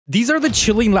These are the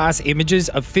chilling last images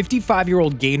of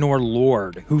 55-year-old Gaynor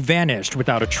Lord, who vanished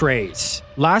without a trace.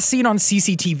 Last seen on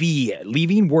CCTV,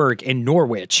 leaving work in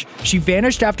Norwich, she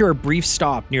vanished after a brief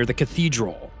stop near the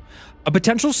cathedral. A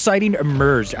potential sighting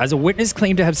emerged as a witness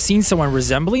claimed to have seen someone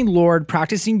resembling Lord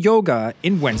practicing yoga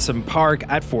in Wensum Park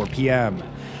at 4 p.m.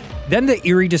 Then the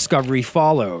eerie discovery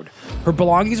followed. Her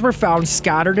belongings were found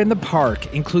scattered in the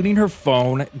park, including her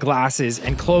phone, glasses,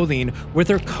 and clothing, with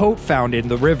her coat found in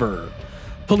the river.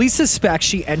 Police suspect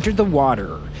she entered the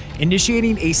water,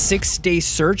 initiating a 6-day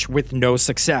search with no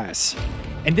success.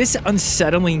 And this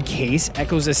unsettling case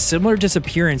echoes a similar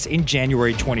disappearance in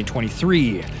January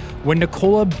 2023, when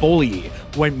Nicola Bully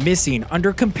went missing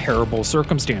under comparable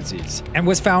circumstances and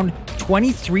was found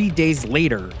 23 days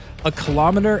later, a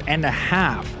kilometer and a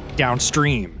half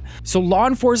downstream. So law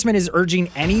enforcement is urging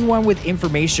anyone with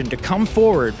information to come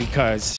forward because